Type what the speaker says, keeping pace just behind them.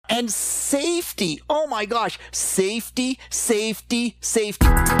And safety. Oh my gosh. Safety, safety, safety.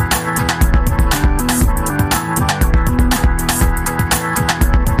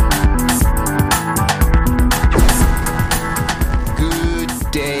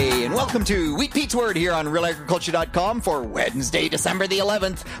 Good day and welcome to Wheat Pete's Word here on realagriculture.com for Wednesday, December the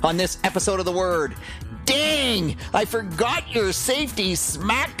 11th on this episode of The Word. Dang! I forgot your safety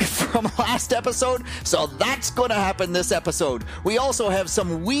smack from last episode, so that's going to happen this episode. We also have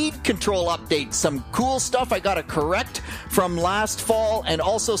some weed control updates, some cool stuff I got to correct from last fall, and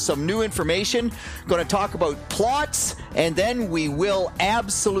also some new information. Going to talk about plots, and then we will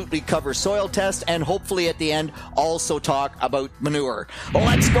absolutely cover soil test, and hopefully at the end also talk about manure.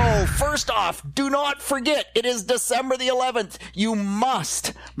 Let's go. First off, do not forget, it is December the 11th. You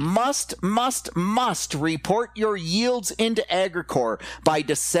must report your yields into Agricor by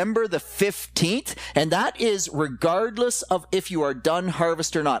December the 15th, and that is regardless of if you are done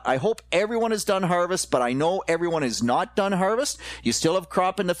harvest or not. I hope everyone is done harvest, but I know everyone is not done harvest. You still have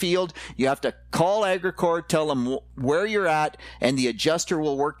crop in the field. You have to call Agricor, tell them where you're at, and the adjuster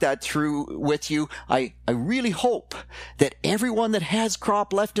will work that through with you. I really hope that everyone that has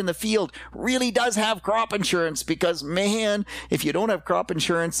crop left in the field really does have crop insurance, because man, if you don't have crop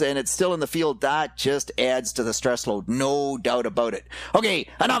insurance and it's still in the field, that just adds to the stress load, no doubt about it. Okay,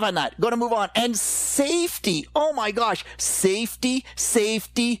 enough on that. Going to move on. And safety. Oh my gosh. Safety,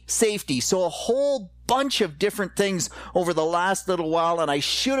 safety, safety. So a whole bunch of different things over the last little while, and I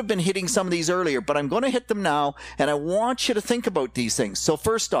should have been hitting some of these earlier, but I'm going to hit them now, and I want you to think about these things. So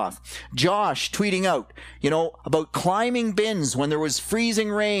first off, Josh tweeting out, about climbing bins when there was freezing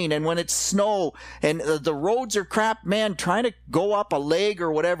rain and when it's snow and the roads are crap. Man, trying to go up a leg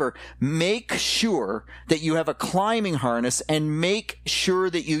or whatever, make sure that you have a climbing harness and make sure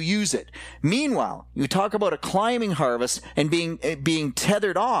that you use it. Meanwhile, you talk about a climbing harvest and being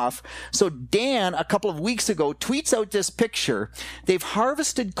tethered off. So Dan, a couple of weeks ago, tweets out this picture. They've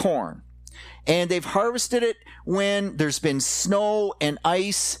harvested corn, and they've harvested it when there's been snow and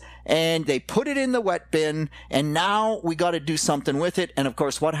ice, and they put it in the wet bin, and now we got to do something with it. And of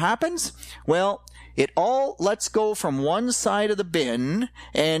course, what happens? Well, it all lets go from one side of the bin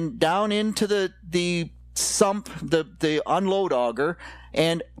and down into the sump, the unload auger,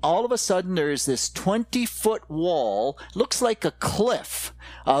 and all of a sudden there's this 20-foot wall, looks like a cliff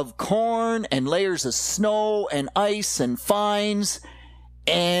of corn and layers of snow and ice and fines,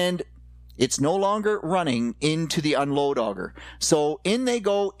 and it's no longer running into the unload auger. So in they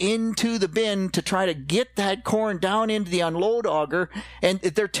go into the bin to try to get that corn down into the unload auger, and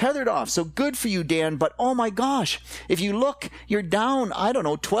they're tethered off. So good for you, Dan, but oh my gosh, if you look, you're down,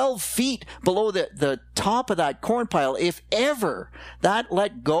 12 feet below the top of that corn pile. If ever that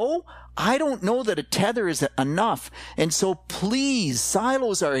let go, I don't know that a tether is enough. And so please,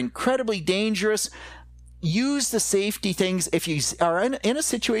 silos are incredibly dangerous. Use the safety things. If you are in a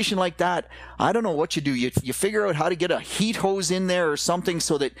situation like that, I don't know what you do. You figure out how to get a heat hose in there or something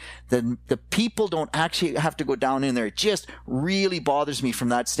so that the people don't actually have to go down in there. It just really bothers me from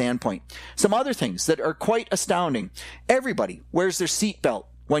that standpoint. Some other things that are quite astounding. Everybody wears their seatbelt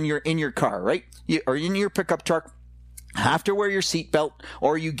when you're in your car, right? Or in your pickup truck. Have to wear your seatbelt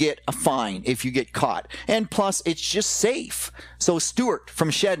or you get a fine if you get caught. And plus, it's just safe. So Stuart from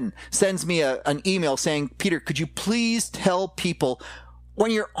Shedden sends me an email saying, Peter, could you please tell people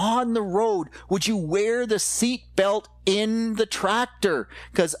when you're on the road, would you wear the seatbelt in the tractor?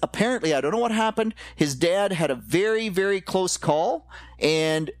 Because apparently, I don't know what happened. His dad had a very, very close call,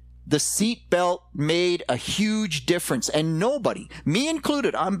 and the seatbelt made a huge difference. And nobody, me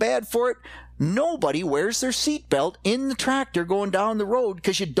included, I'm bad for it, nobody wears their seatbelt in the tractor going down the road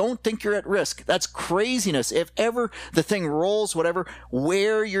because you don't think you're at risk. That's craziness. If ever the thing rolls, whatever,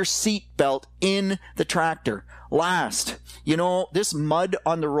 wear your seatbelt in the tractor. Last, this mud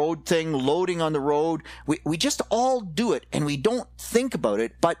on the road thing, loading on the road, we just all do it and we don't think about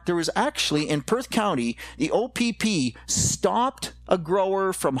it. But there was actually in Perth County, the OPP stopped a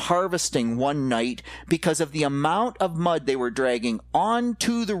grower from harvesting one night because of the amount of mud they were dragging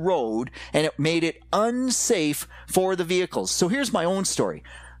onto the road, and it made it unsafe for the vehicles. So here's my own story.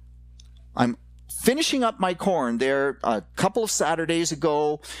 I'm finishing up my corn there a couple of Saturdays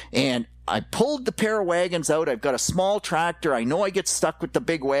ago, and I pulled the pair of wagons out. I've got a small tractor. I know I get stuck with the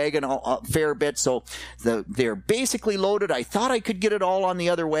big wagon a fair bit, so they're basically loaded. I thought I could get it all on the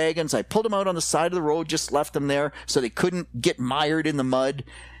other wagons. I pulled them out on the side of the road, just left them there so they couldn't get mired in the mud.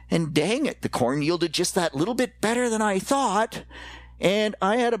 And dang it, the corn yielded just that little bit better than I thought. And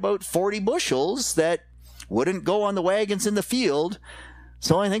I had about 40 bushels that wouldn't go on the wagons in the field.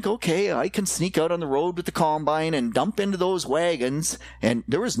 So I think, okay, I can sneak out on the road with the combine and dump into those wagons. And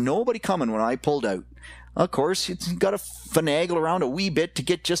there was nobody coming when I pulled out. Of course, you got to finagle around a wee bit to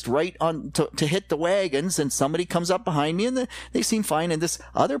get just right on to hit the wagons, and somebody comes up behind me, and they seem fine, and this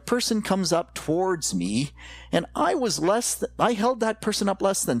other person comes up towards me, and I held that person up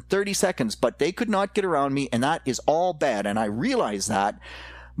less than 30 seconds, but they could not get around me, and that is all bad, and I realize that.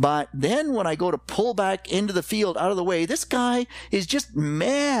 But then when I go to pull back into the field out of the way, this guy is just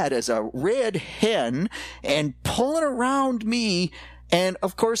mad as a red hen and pulling around me. And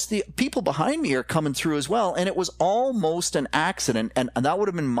of course, the people behind me are coming through as well. And it was almost an accident. And that would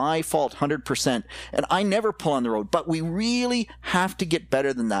have been my fault 100%. And I never pull on the road, but we really have to get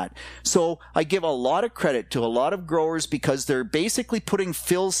better than that. So I give a lot of credit to a lot of growers because they're basically putting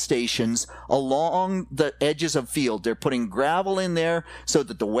fill stations along the edges of field. They're putting gravel in there so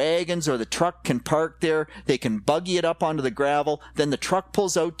that the wagons or the truck can park there. They can buggy it up onto the gravel. Then the truck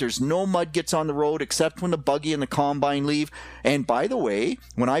pulls out. There's no mud gets on the road except when the buggy and the combine leave. And by the way,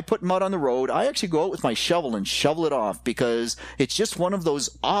 when I put mud on the road, I actually go out with my shovel and shovel it off because it's just one of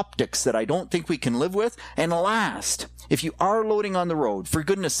those optics that I don't think we can live with. And last, if you are loading on the road, for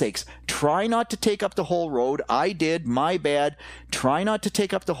goodness sakes, try not to take up the whole road. I did, my bad. Try not to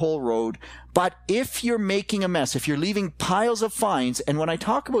take up the whole road. But if you're making a mess, if you're leaving piles of fines, and when I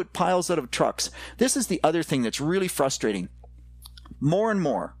talk about piles out of trucks, this is the other thing that's really frustrating. More and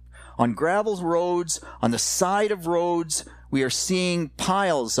more, on gravel roads, on the side of roads, we are seeing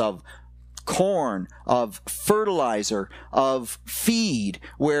piles of corn, of fertilizer, of feed,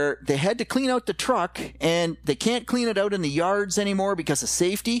 where they had to clean out the truck and they can't clean it out in the yards anymore because of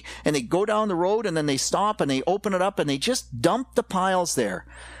safety. And they go down the road and then they stop and they open it up and they just dump the piles there.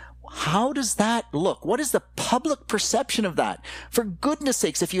 How does that look? What is the public perception of that? For goodness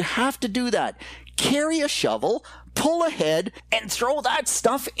sakes, if you have to do that, carry a shovel, pull ahead, and throw that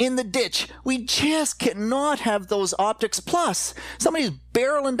stuff in the ditch. We just cannot have those optics. Plus, somebody's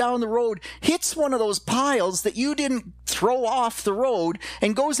barreling down the road, hits one of those piles that you didn't throw off the road,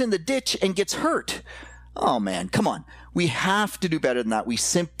 and goes in the ditch and gets hurt. Oh man, come on. We have to do better than that. We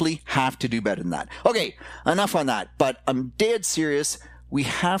simply have to do better than that. Okay, enough on that, but I'm dead serious. We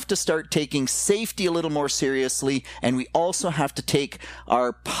have to start taking safety a little more seriously, and we also have to take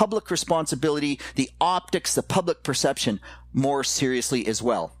our public responsibility, the optics, the public perception more seriously as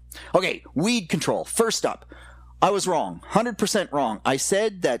well. Okay, weed control. First up, I was wrong, 100% wrong. I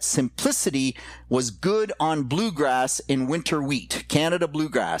said that Simplicity was good on bluegrass in winter wheat, Canada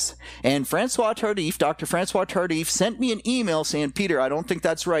bluegrass. And Francois Tardif, Dr. Francois Tardif, sent me an email saying, Peter, I don't think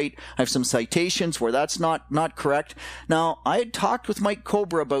that's right. I have some citations where that's not correct. Now, I had talked with Mike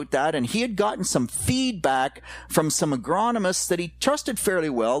Cobra about that, and he had gotten some feedback from some agronomists that he trusted fairly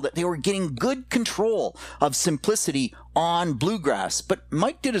well that they were getting good control of Simplicity on bluegrass. But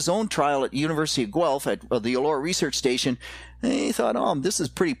Mike did his own trial at the University of Guelph at the Elora Research Station, and he thought, this is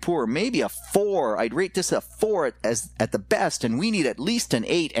pretty poor. Maybe a 4. I'd rate this a 4 at the best, and we need at least an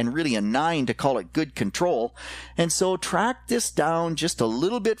 8 and really a 9 to call it good control. And so track this down just a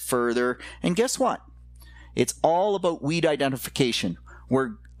little bit further, and guess what? It's all about weed identification,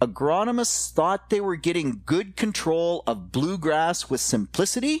 where agronomists thought they were getting good control of bluegrass with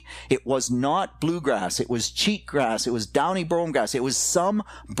Simplicity. It was not bluegrass. It was cheatgrass. It was downy brome grass. It was some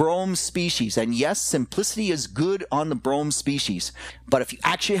brome species. And yes, Simplicity is good on the brome species. But if you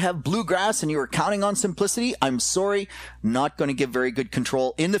actually have bluegrass and you were counting on Simplicity, I'm sorry, not going to give very good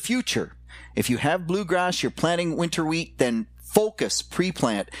control in the future. If you have bluegrass, you're planting winter wheat, then Focus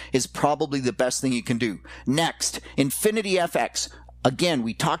pre-plant is probably the best thing you can do. Next, Infinity FX. Again,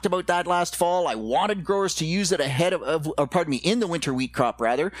 we talked about that last fall. I wanted growers to use it ahead in the winter wheat crop,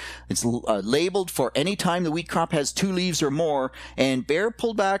 rather. It's labeled for any time the wheat crop has 2 leaves or more. And Bayer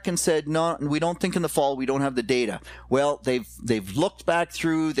pulled back and said, no, we don't think in the fall, we don't have the data. Well, they've looked back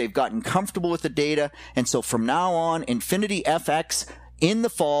through, they've gotten comfortable with the data. And so from now on, Infinity FX, in the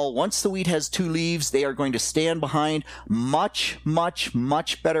fall, once the wheat has 2 leaves, they are going to stand behind much, much,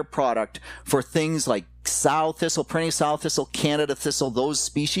 much better product for things like sow thistle, perennial sow thistle, Canada thistle, those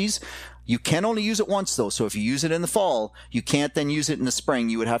species. You can only use it once, though. So if you use it in the fall, you can't then use it in the spring.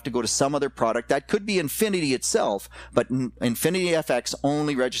 You would have to go to some other product. That could be Infinity itself, but Infinity FX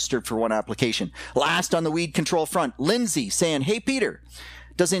only registered for 1 application. Last on the weed control front, Lindsay saying, hey, Peter,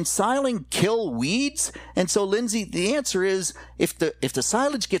 does ensiling kill weeds? And so, Lindsay, the answer is if the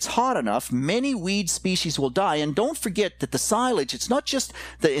silage gets hot enough, many weed species will die. And don't forget that the silage, it's not just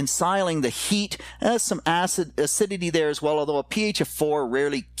the ensiling, the heat, some acidity there as well, although a pH of 4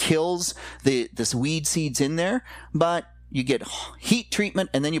 rarely kills this weed seeds in there. But you get heat treatment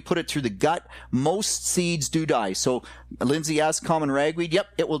and then you put it through the gut. Most seeds do die. So Lindsay asked, common ragweed. Yep,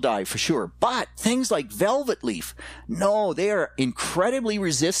 it will die for sure. But things like velvet leaf, no, they are incredibly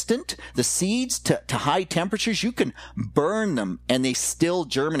resistant. The seeds to high temperatures, you can burn them and they still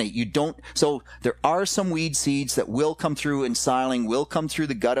germinate. So there are some weed seeds that will come through in siling, will come through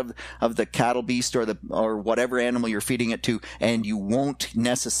the gut of the cattle beast or whatever animal you're feeding it to, and you won't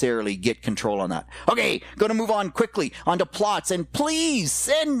necessarily get control on that. Okay, going to move on quickly onto plots, and please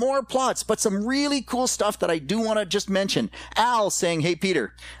send more plots, but some really cool stuff that I do want to just mention. Al saying, hey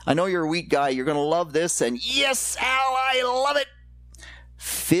Peter, I know you're a wheat guy, you're going to love this, and yes, Al, I love it.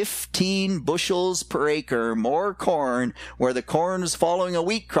 15 bushels per acre more corn where the corn is following a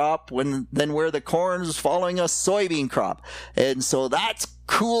wheat crop than where the corn is following a soybean crop. And so that's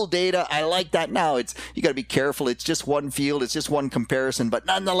cool data. I like that. Now you got to be careful. It's just one field. It's just one comparison, but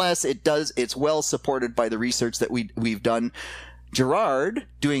nonetheless, it's well supported by the research that we've done. Gerard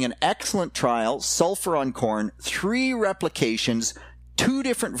doing an excellent trial, sulfur on corn, 3 replications, 2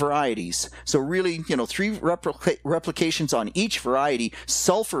 different varieties. So really, 3 replications on each variety,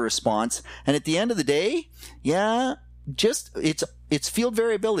 sulfur response. And at the end of the day, it's field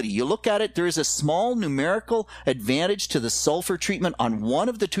variability. You look at it, there is a small numerical advantage to the sulfur treatment on one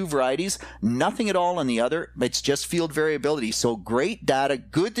of the 2 varieties, nothing at all on the other. It's just field variability. So great data.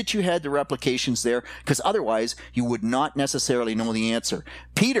 Good that you had the replications there, because otherwise you would not necessarily know the answer.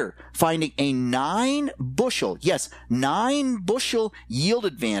 Peter finding a 9 bushel yield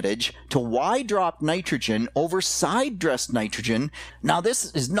advantage to Y-drop nitrogen over side-dressed nitrogen. Now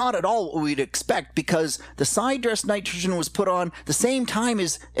this is not at all what we'd expect, because the side-dressed nitrogen was put on the same time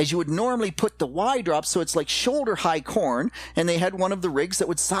as you would normally put the Y drop, so it's like shoulder high corn, and they had one of the rigs that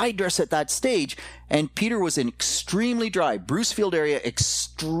would side dress at that stage, and Peter was in extremely dry, Brucefield area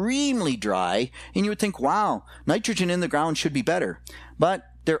extremely dry, and you would think, wow, nitrogen in the ground should be better. But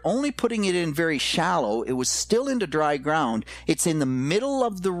they're only putting it in very shallow. It was still into dry ground. It's in the middle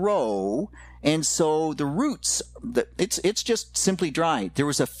of the row, and so the roots, it's just simply dry. There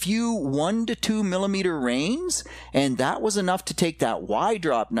was a few 1 to 2 millimeter rains, and that was enough to take that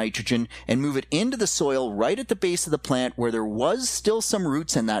Y-drop nitrogen and move it into the soil right at the base of the plant where there was still some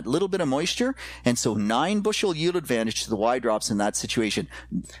roots and that little bit of moisture. And so 9 bushel yield advantage to the Y-drops in that situation.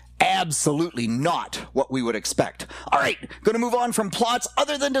 Absolutely not what we would expect. All right, going to move on from plots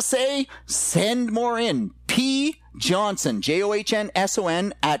other than to say, send more in. P. Johnson,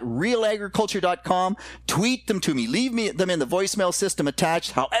 JOHNSON @realagriculture.com. Tweet them to me. Leave them in the voicemail system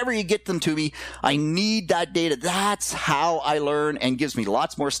attached. However you get them to me, I need that data. That's how I learn, and gives me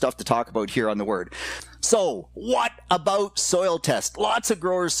lots more stuff to talk about here on The Word. So, what about soil test? Lots of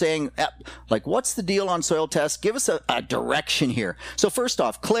growers saying, what's the deal on soil test? Give us a direction here. So first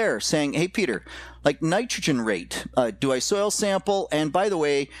off, Claire saying, hey Peter, nitrogen rate, do I soil sample? And by the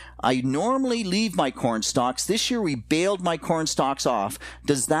way, I normally leave my corn stalks. This year we baled my corn stalks off.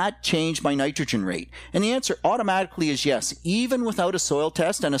 Does that change my nitrogen rate? And the answer automatically is yes, even without a soil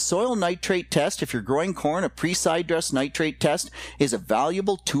test. And a soil nitrate test, if you're growing corn, a pre-side dress nitrate test is a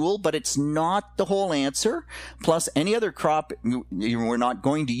valuable tool, but it's not the whole answer. Plus, any other crop, we're not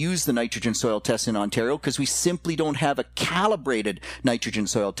going to use the nitrogen soil test in Ontario because we simply don't have a calibrated nitrogen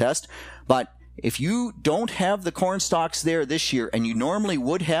soil test. But if you don't have the corn stalks there this year, and you normally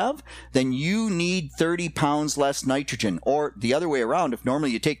would have, then you need 30 pounds less nitrogen. Or the other way around, if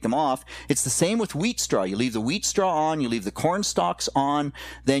normally you take them off, it's the same with wheat straw. You leave the wheat straw on, you leave the corn stalks on,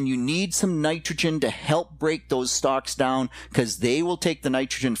 then you need some nitrogen to help break those stalks down, because they will take the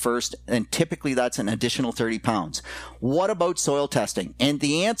nitrogen first, and typically that's an additional 30 pounds. What about soil testing? And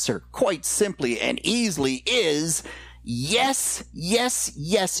the answer, quite simply and easily, is yes, yes,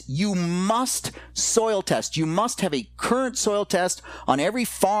 yes, you must soil test. You must have a current soil test on every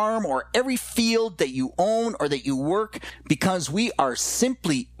farm or every field that you own or that you work, because we are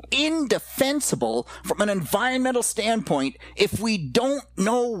simply indefensible from an environmental standpoint if we don't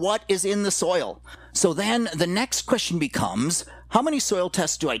know what is in the soil. So then the next question becomes, how many soil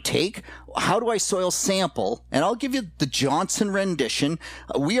tests do I take? How do I soil sample? And I'll give you the Johnson rendition.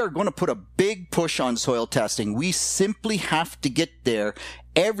 We are going to put a big push on soil testing. We simply have to get there.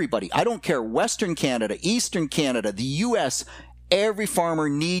 Everybody, I don't care, Western Canada, Eastern Canada, the US, every farmer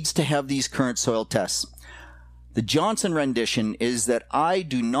needs to have these current soil tests. The Johnson rendition is that I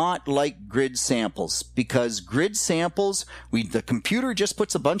do not like grid samples, because grid samples, the computer just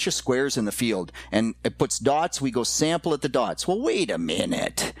puts a bunch of squares in the field and it puts dots. We go sample at the dots. Well, wait a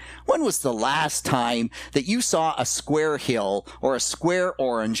minute. When was the last time that you saw a square hill or a square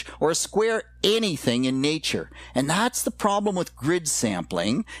orange or a square anything in nature? And that's the problem with grid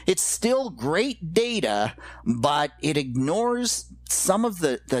sampling. It's still great data, but it ignores some of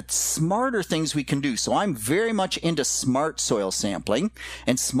the smarter things we can do. So I'm very much into smart soil sampling,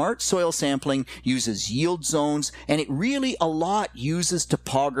 and smart soil sampling uses yield zones, and it really a lot uses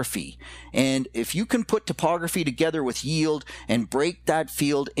topography. And if you can put topography together with yield and break that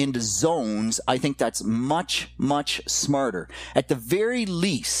field into zones, I think that's much, much smarter. At the very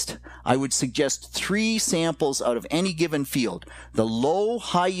least, I would suggest 3 samples out of any given field. The low,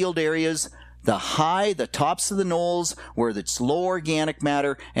 high yield areas, the tops of the knolls where it's low organic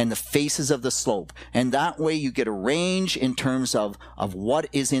matter, and the faces of the slope. And that way you get a range in terms of what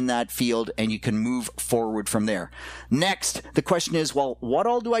is in that field, and you can move forward from there. Next, the question is, well, what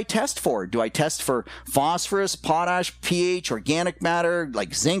all do I test for? Do I test for phosphorus, potash, pH, organic matter,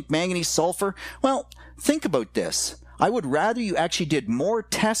 like zinc, manganese, sulfur? Well, think about this. I would rather you actually did more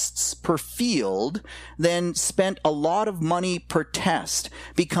tests per field than spent a lot of money per test,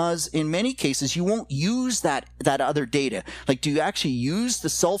 because in many cases you won't use that other data. Like, do you actually use the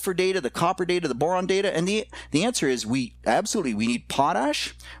sulfur data, the copper data, the boron data? And the answer is we need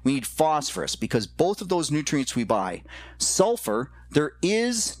potash, we need phosphorus, because both of those nutrients we buy. Sulfur, there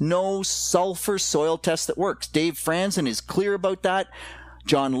is no sulfur soil test that works. Dave Franzen is clear about that.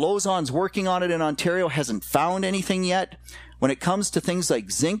 John Lozon's working on it in Ontario, hasn't found anything yet. When it comes to things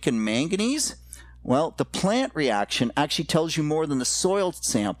like zinc and manganese, well, the plant reaction actually tells you more than the soil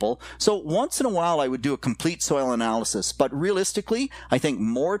sample. So once in a while, I would do a complete soil analysis. But realistically, I think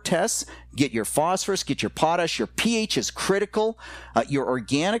more tests, get your phosphorus, get your potash, your pH is critical. Your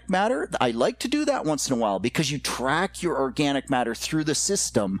organic matter, I like to do that once in a while because you track your organic matter through the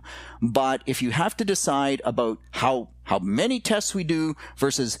system. But if you have to decide about how many tests we do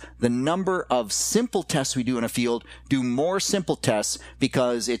versus the number of simple tests we do in a field, do more simple tests,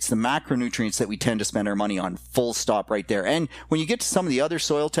 because it's the macronutrients that we tend to spend our money on. Full stop right there. And when you get to some of the other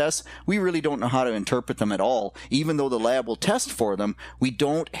soil tests, we really don't know how to interpret them at all. Even though the lab will test for them, we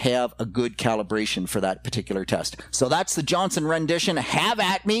don't have a good calibration for that particular test. So that's the Johnson rendition. Have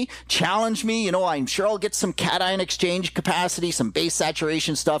at me, challenge me. I'm sure I'll get some cation exchange capacity, some base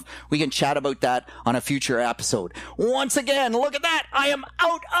saturation stuff. We can chat about that on a future episode. Once again, look at that. I am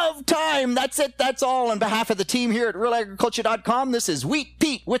out of time. That's it. That's all. On behalf of the team here at realagriculture.com, this is Wheat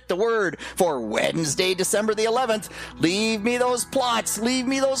Pete with the word for Wednesday, December the 11th. Leave me those plots. Leave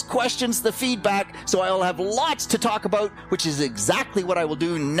me those questions, the feedback, so I'll have lots to talk about, which is exactly what I will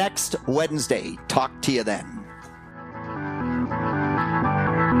do next Wednesday. Talk to you then.